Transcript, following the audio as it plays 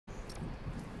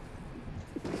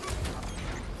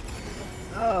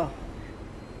Oh,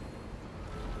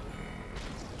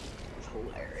 it's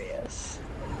hilarious.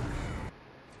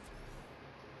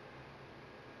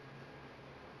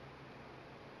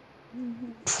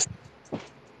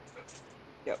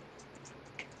 Yep.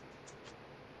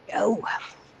 Go.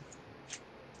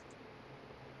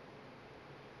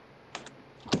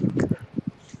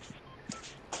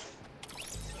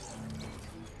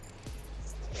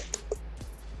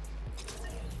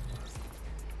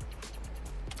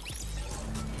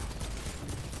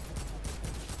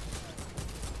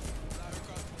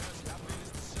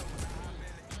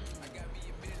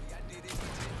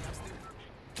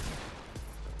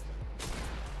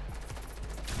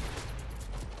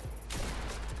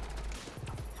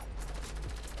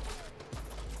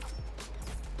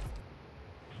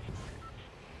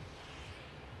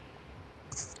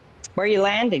 Where are you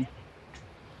landing?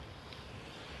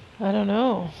 I don't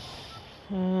know.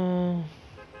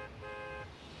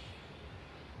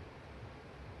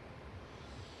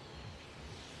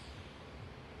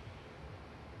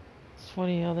 It's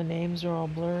funny how the names are all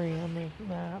blurry on the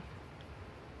map.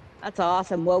 That's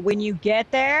awesome. Well, when you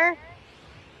get there,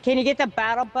 can you get the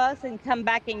battle bus and come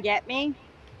back and get me?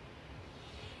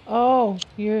 Oh,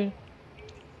 you're.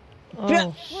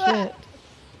 Oh, shit.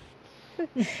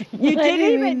 You I didn't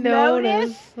didn't even even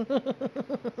notice? notice.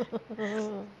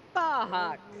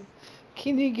 Fuck.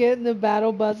 Can you get in the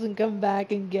battle bus and come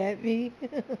back and get me?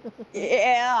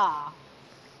 Yeah.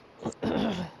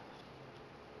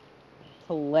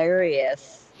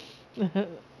 Hilarious.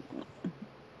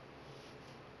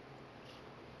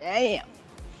 Damn.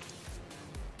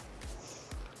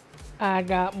 I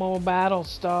got more battle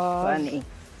stars. Funny.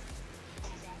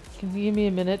 Can you give me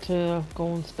a minute to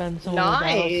go and spend some of my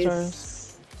battle stars? Nice.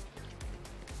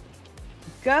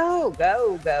 Go,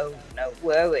 go, go. No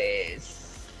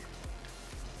worries.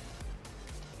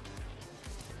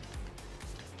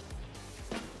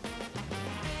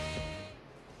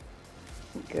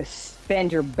 Go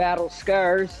spend your battle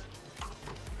scars.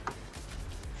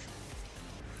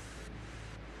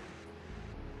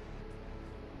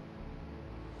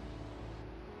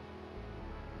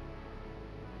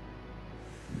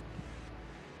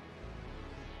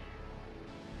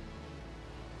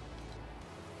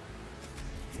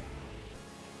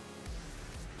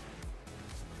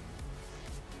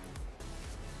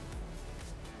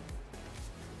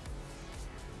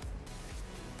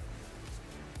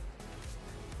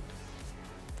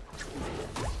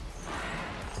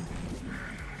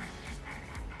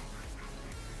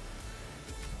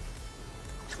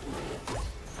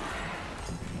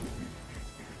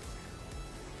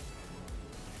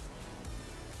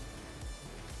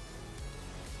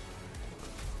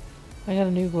 I got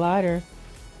a new glider.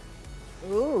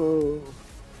 Ooh.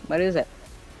 What is it?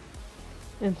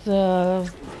 It's a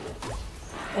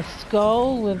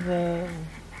skull with a,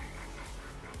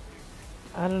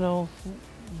 I don't know,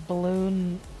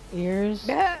 balloon ears.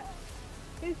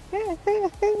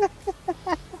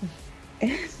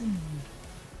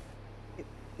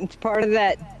 It's part of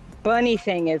that bunny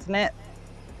thing, isn't it?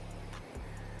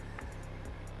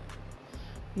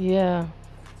 Yeah,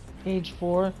 age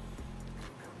 4.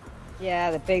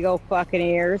 Yeah, the big old fucking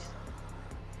ears.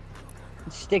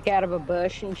 Stick out of a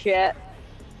bush and shit.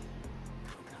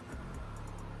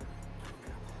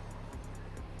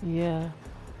 Yeah.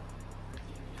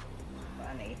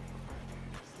 Funny.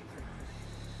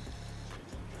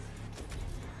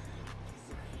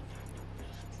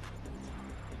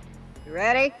 You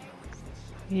ready?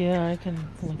 Yeah, I can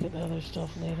look at other stuff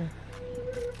later.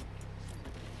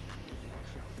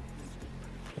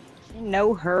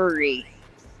 No hurry.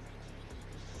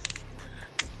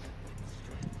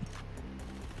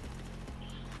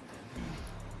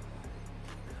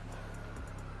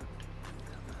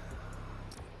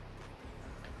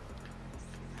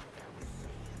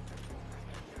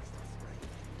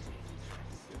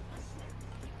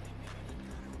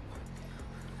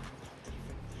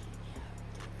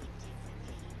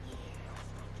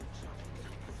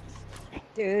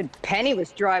 Dude, Penny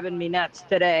was driving me nuts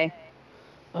today.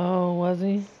 Oh, was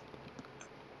he?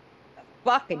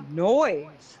 Fucking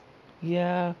noise.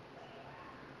 Yeah.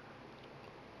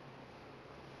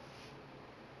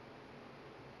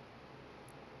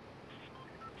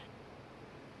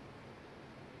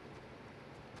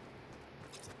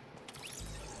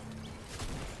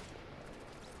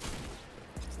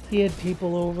 He had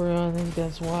people over, I think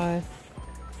that's why.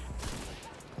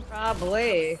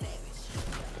 Probably.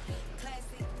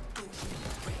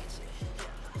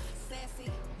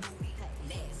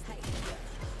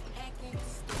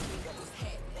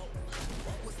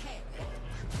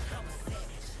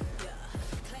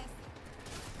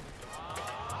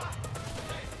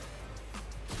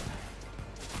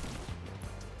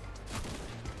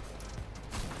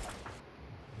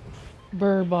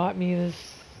 Burr bought me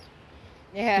this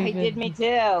Yeah, he did stupid... me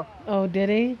too. Oh, did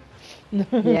he?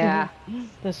 Yeah. The I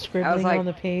was scribbling like, on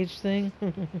the page thing.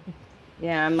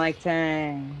 yeah, I'm like,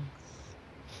 thanks.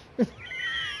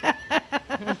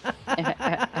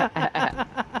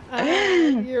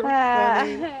 You're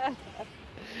funny.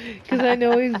 Because I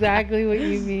know exactly what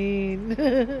you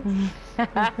mean.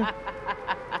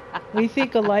 We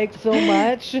think alike so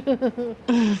much.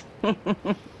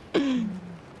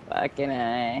 Fucking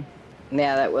A.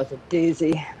 Yeah, that was a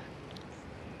doozy.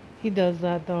 He does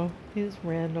that though. He's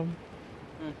random.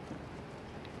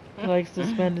 He likes to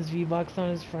spend his V-Bucks on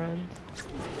his friends.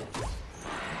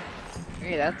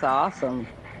 Hey, that's awesome.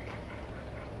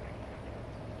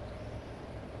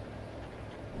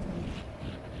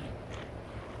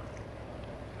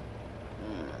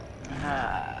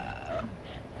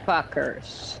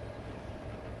 Fuckers.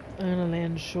 I'm gonna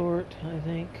land short, I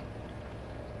think.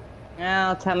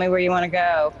 Now, tell me where you want to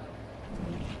go.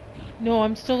 No,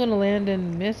 I'm still gonna land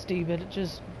in Misty, but it's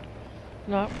just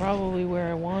not probably where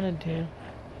I wanted to.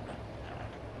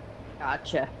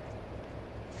 Gotcha.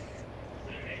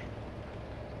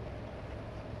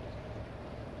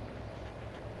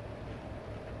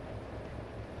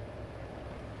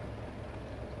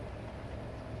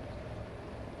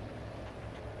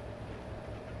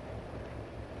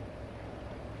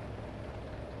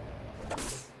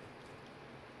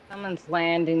 Someone's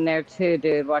landing there too,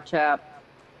 dude. Watch out.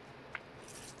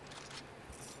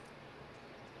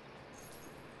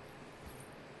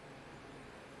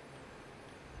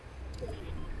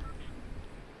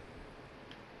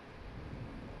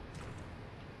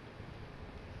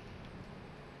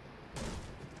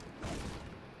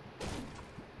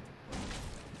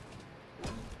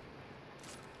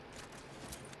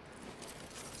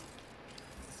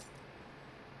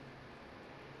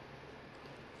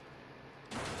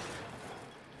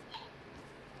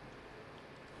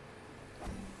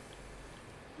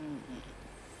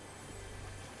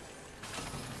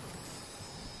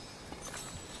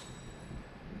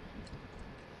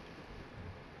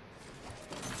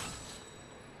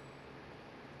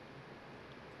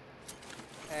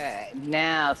 Okay,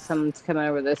 now someone's coming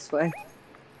over this way.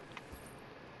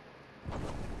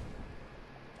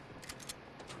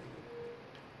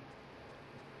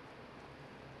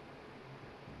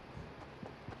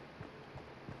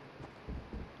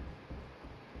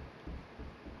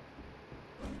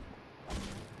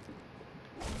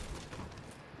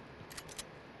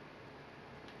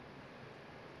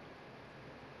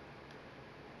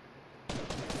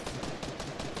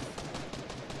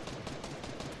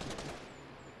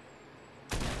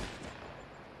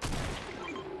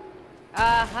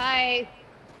 Hi.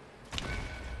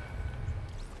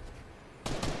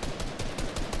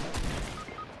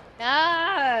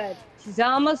 Ah, she's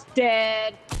almost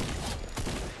dead.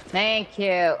 Thank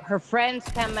you. Her friend's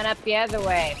coming up the other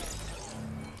way.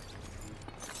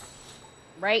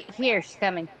 Right here, she's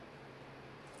coming.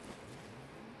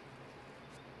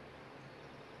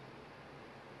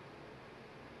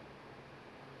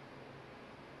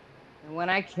 And when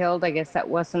I killed, I guess that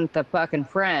wasn't the fucking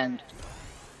friend.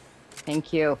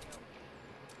 Thank you.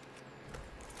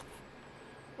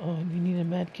 Oh, you need a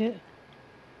med kit?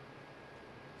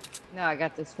 No, I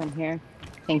got this one here.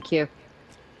 Thank you.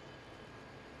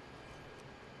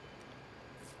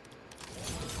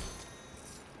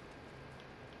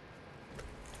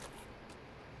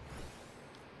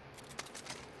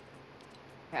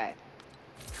 Okay.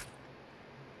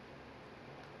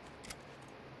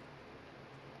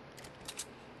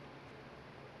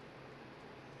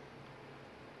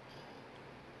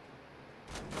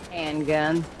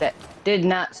 Handgun that did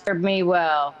not serve me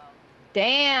well.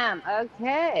 Damn,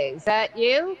 okay. Is that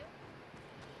you?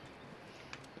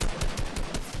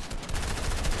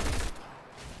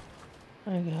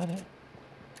 I got it.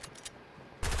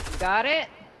 You got it?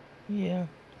 Yeah.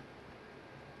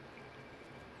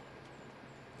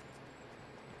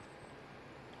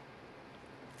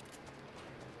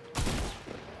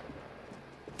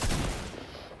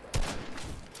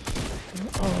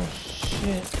 Oh,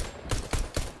 shit.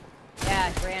 Yeah,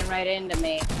 it ran right into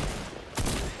me.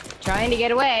 Trying to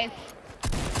get away.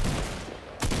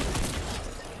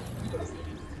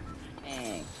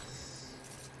 Thanks.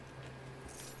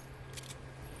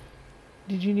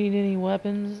 Did you need any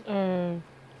weapons or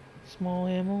small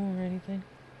ammo or anything?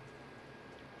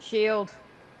 Shield.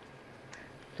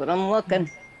 That's what I'm looking.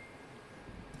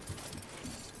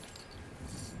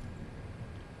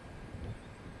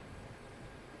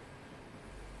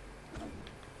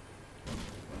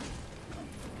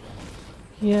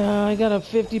 Yeah, I got a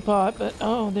 50 pot, but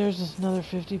oh, there's another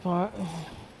 50 pot.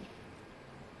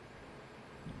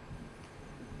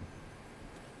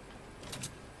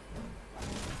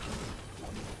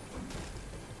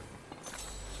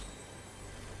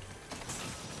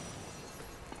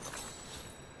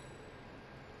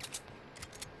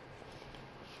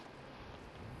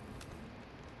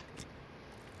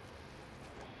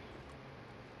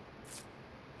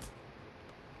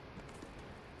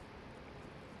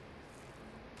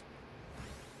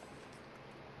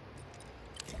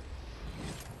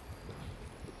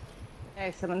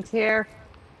 Hey, someone's here.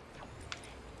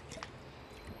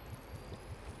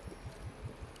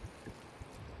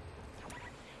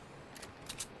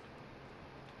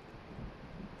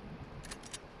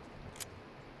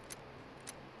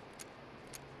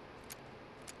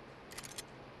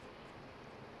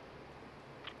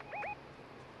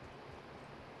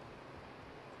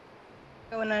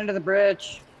 Going under the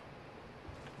bridge.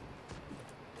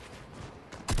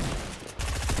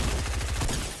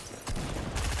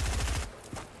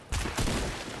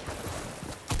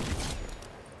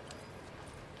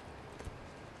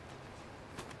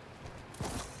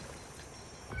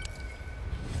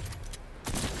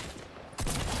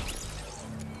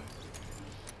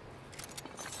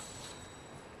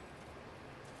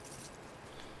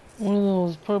 One of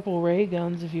those purple ray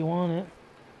guns if you want it.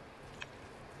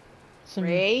 Some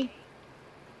Ray?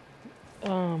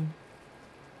 the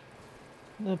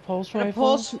pulse The rifle.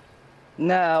 pulse?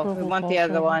 No, we Purple want the pulse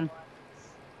other rifle. one.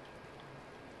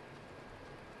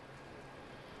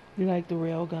 You like the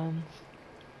rail guns.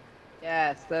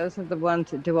 Yes, those are the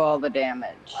ones that do all the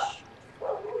damage.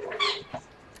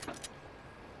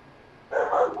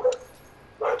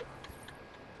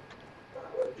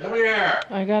 Come here.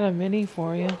 I got a mini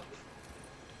for you.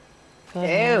 That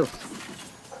Ew. helps.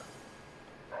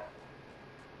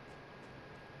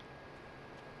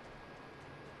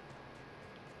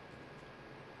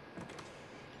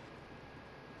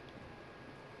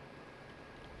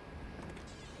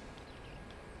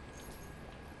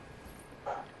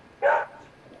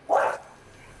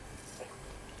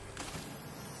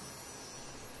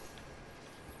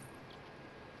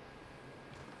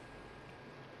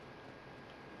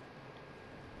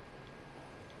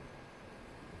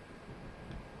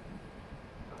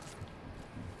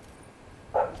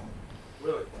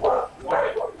 Willie.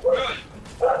 Willie.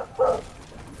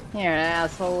 You're an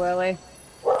asshole, Willie.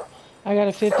 I got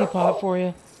a 50 pot for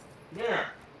you. Come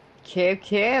here.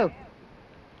 Cute.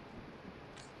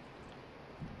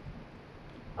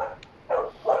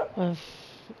 Of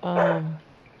oh,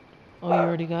 you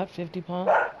already got 50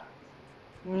 pot?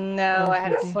 No, I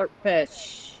had a 150. slurp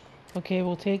fish. Okay,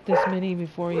 we'll take this mini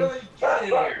before you. Willie, get in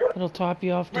here. It'll top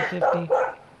you off to 50.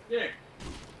 Here.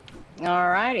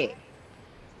 Alrighty.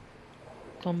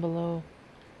 Come below.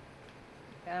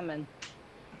 Coming.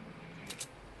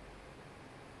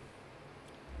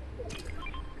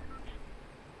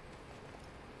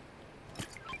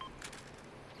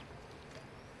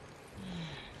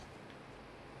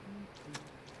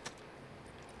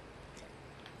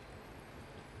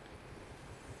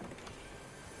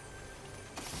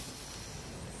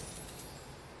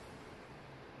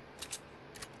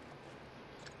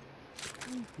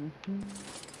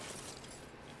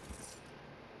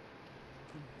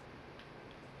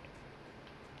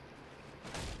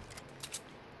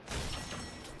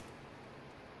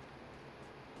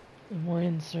 And we're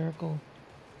in circle.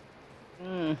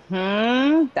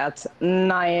 That's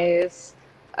nice.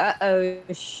 Uh-oh,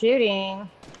 shooting.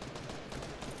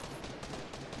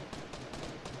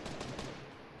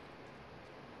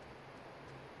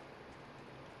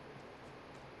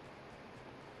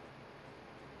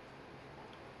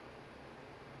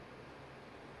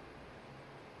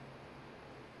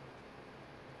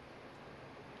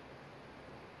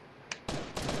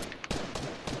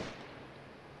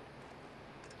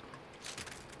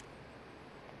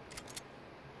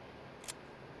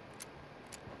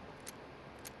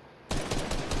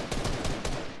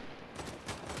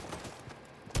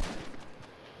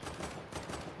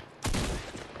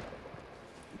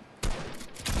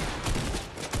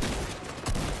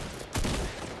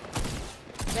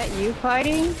 Is that you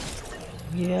fighting?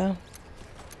 Yeah,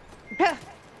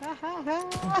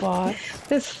 bots.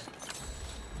 This.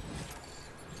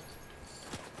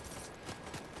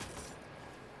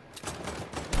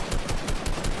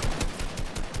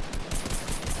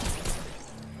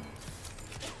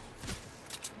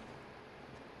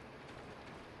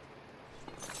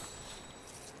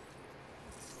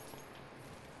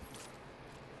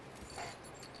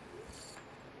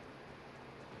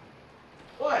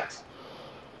 What?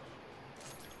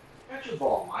 Catch your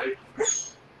ball, Mike.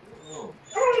 Oh.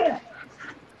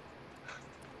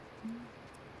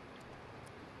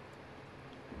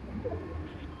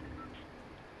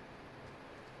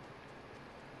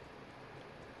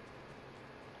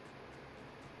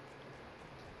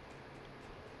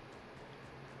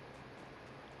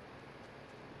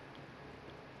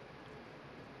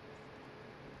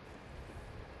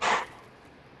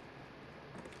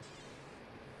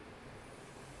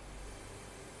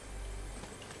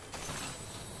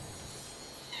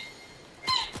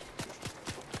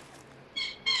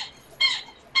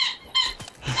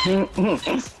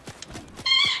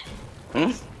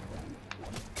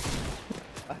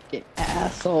 Fucking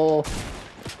asshole.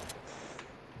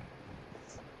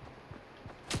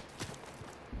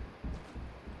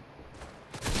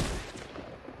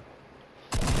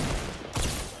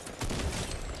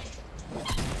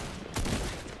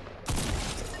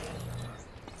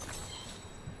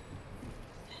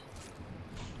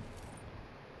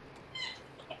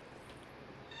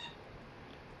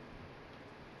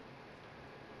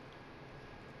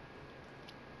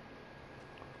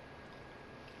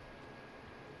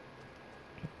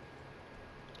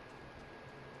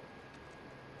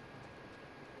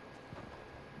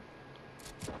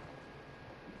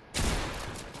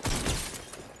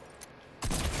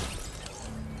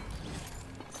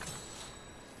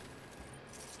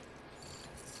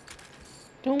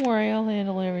 Don't worry, I'll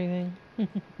handle everything.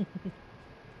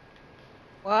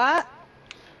 What?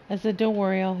 I said, don't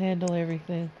worry, I'll handle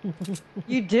everything.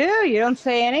 You do. You don't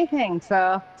say anything,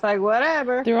 so it's like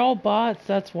whatever. They're all bots,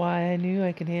 that's why I knew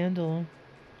I could handle them.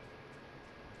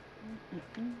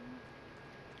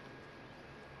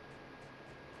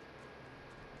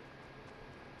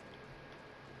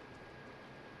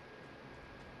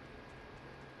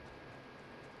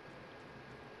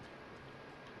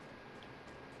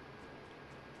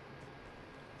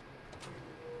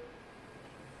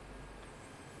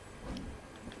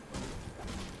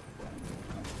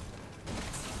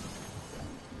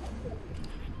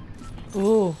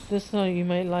 Ooh, this one you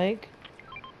might like.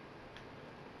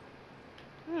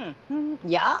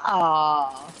 Yeah.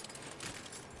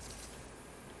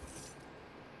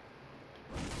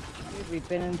 Dude, we've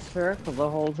been in circle the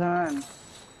whole time.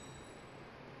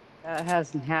 That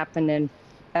hasn't happened in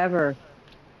ever.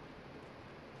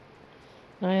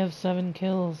 I have 7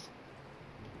 kills.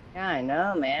 Yeah, I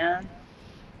know, man.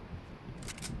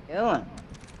 Doing.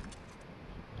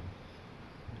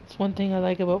 It's one thing I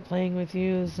like about playing with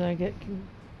you is I get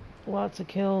lots of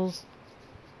kills.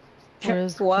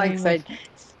 Whereas Why? playing 'Cause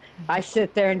with... I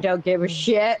sit there and don't give a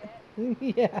shit.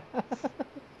 Yeah.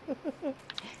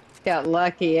 Got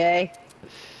lucky, eh?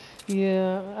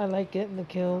 Yeah, I like getting the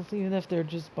kills, even if they're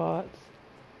just bots.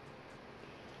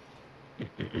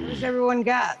 Where's everyone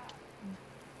got?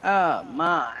 Oh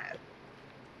my.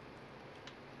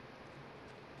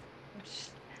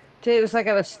 Dude, it was like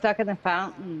I was stuck in the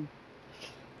fountain.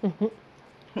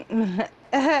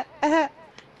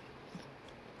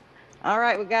 All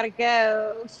right, we gotta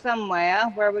go somewhere.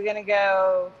 Where are we gonna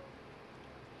go?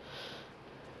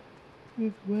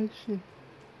 Good question.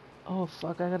 Oh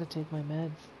fuck, I gotta take my meds.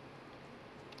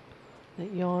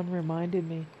 That yawn reminded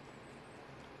me.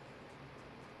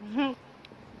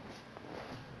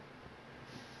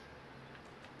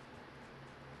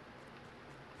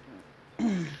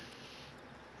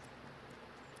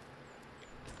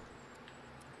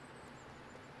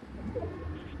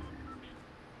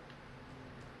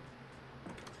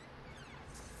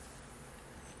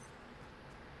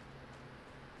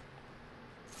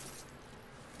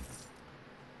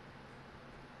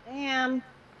 Damn.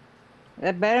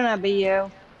 That better not be you.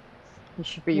 You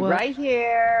should be What? right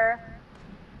here.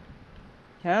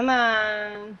 Come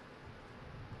on.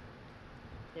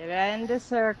 Get in the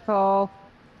circle.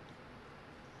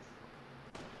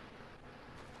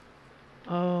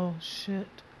 Oh shit.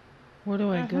 Where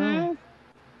do I go?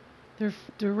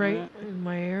 They're right in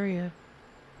my area.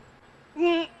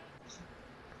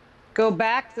 Go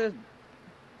back to...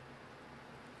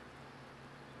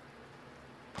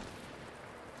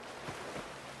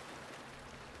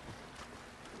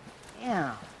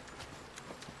 Yeah.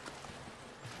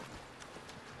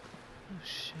 Oh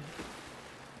shit.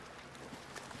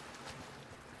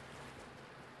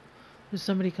 There's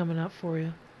somebody coming up for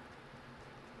you.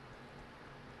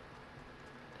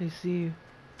 They see you.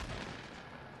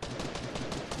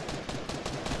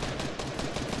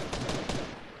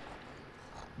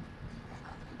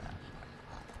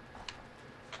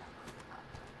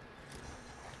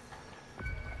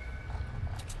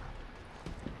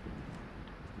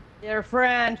 Your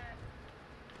friend.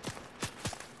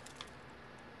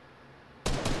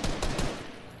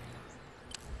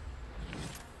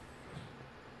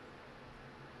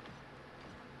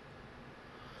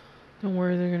 Don't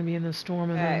worry, they're gonna be in the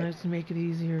storm and then Okay. that's to make it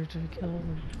easier to kill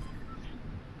them.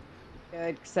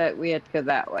 Good, except we have to go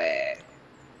that way.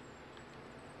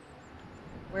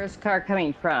 Where's the car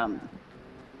coming from?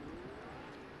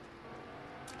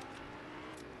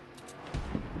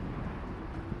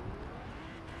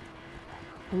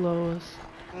 Below us.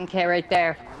 Okay, right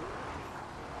there.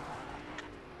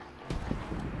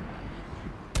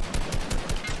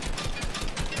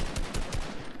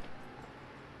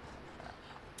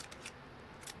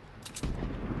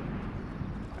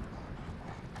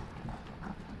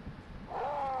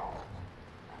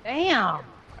 Damn!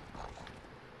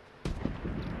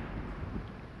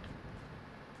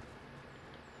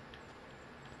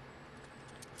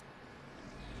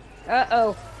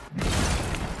 Uh-oh.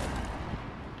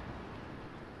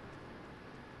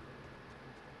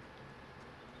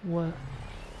 What?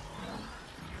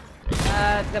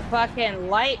 The fucking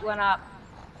light went up.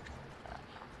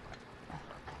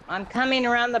 I'm coming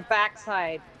around the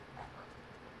backside.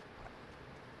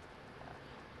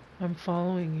 I'm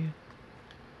following you.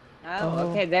 Oh, Oh.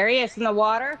 okay. There he is in the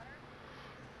water.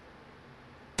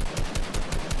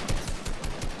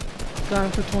 Got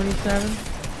him for 27.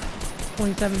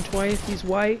 27 twice. He's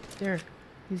white. There.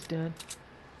 He's dead.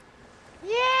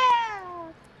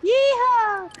 Yeah!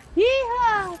 Yeehaw!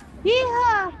 Yeehaw!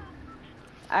 Yeehaw!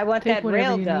 I want Take that whatever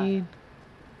rail you gun. need.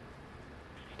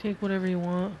 Take whatever you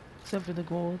want, except for the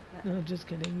gold. No, just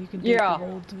kidding. You can take Yeah. the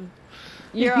gold too.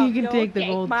 You're You can take the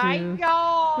gold my too.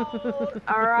 gold.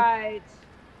 All right.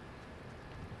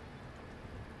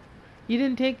 You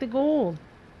didn't take the gold.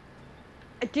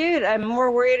 Dude, I'm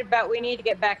more worried about we need to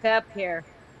get back up here.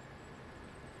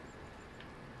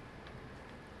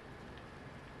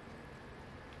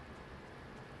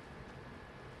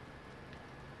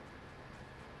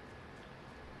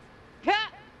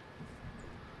 Ha!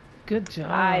 Good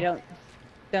job. I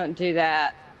don't do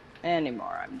that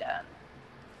anymore. I'm done.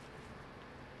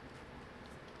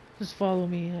 Just follow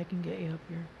me. I can get you up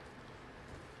here.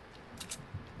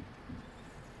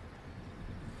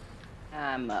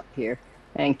 I'm up here.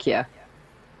 Thank you.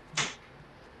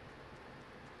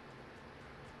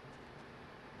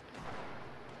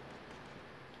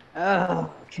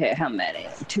 Oh, okay. How many?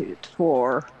 2,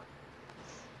 4.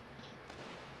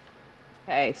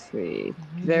 Okay, 3.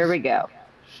 There we go.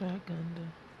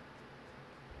 Shotgun.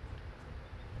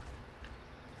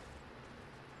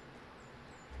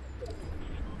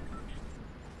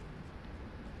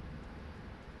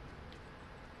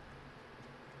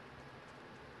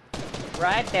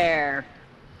 Right there.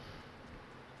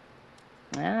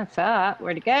 I thought.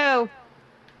 Where'd it go?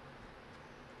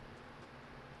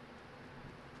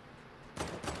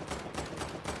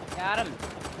 Got him.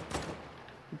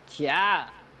 Good job.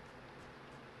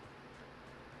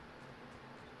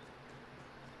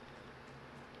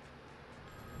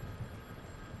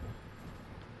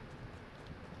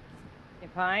 You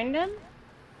find him?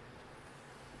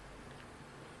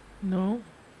 No.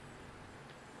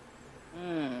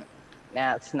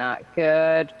 That's not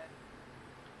good.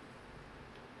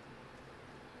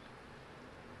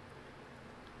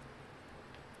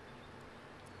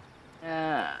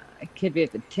 It could be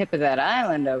at the tip of that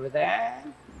island over there.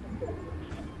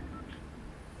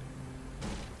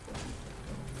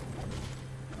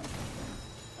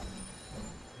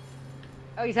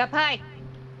 Oh, he's up high.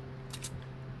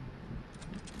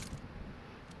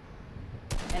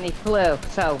 And he flew,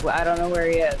 so I don't know where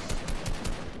he is.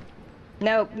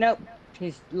 Nope, nope.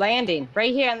 He's landing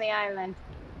right here on the island.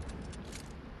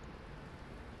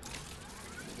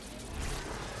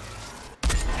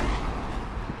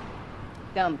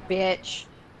 Dumb bitch.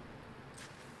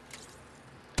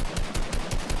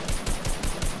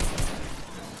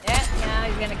 Yep, now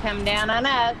he's gonna come down on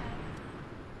us.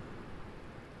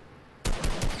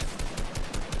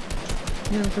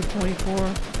 Hit him for 24.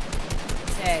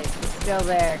 Okay, he's still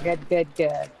there. Good, good,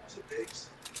 good. Is it pigs?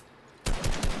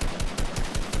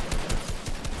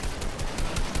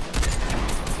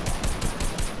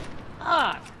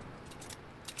 Ah.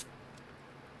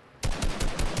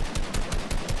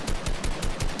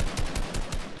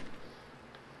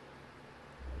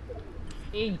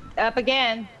 He's up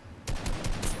again.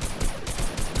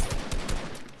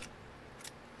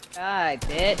 Die,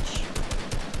 bitch.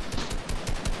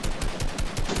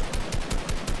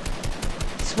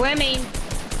 Swimming.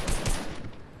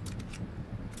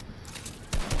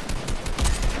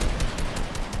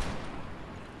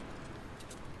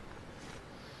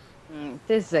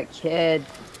 This is a kid.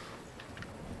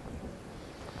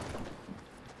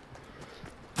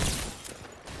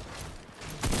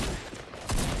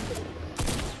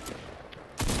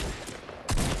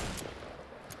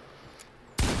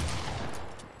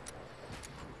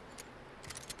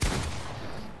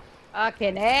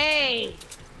 Fucking A.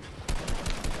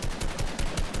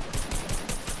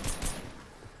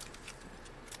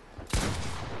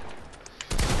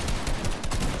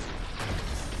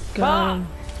 Got him.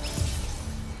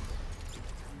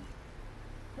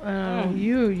 I don't know.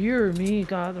 You or me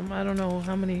got him. I don't know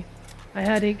how many. I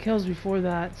had 8 kills before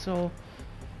that, so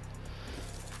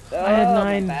I had Oh,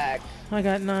 9. my back. I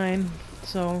got 9.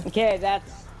 So Okay,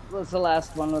 was the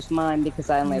last one was mine because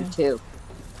I only have 2.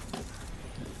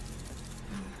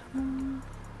 All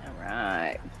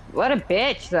right. What a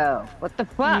bitch, though. What the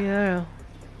fuck? Yeah.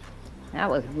 That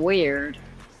was weird.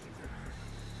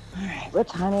 Alright, what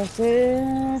time is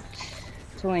it?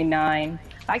 It's only 9.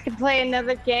 I can play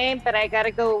another game, but I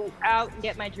gotta go out and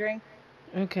get my drink.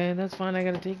 Okay, that's fine. I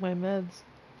gotta take my meds.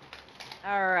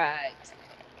 Alright.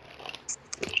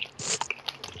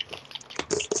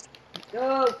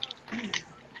 Go.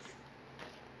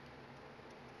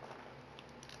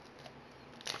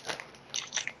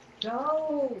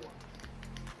 Go.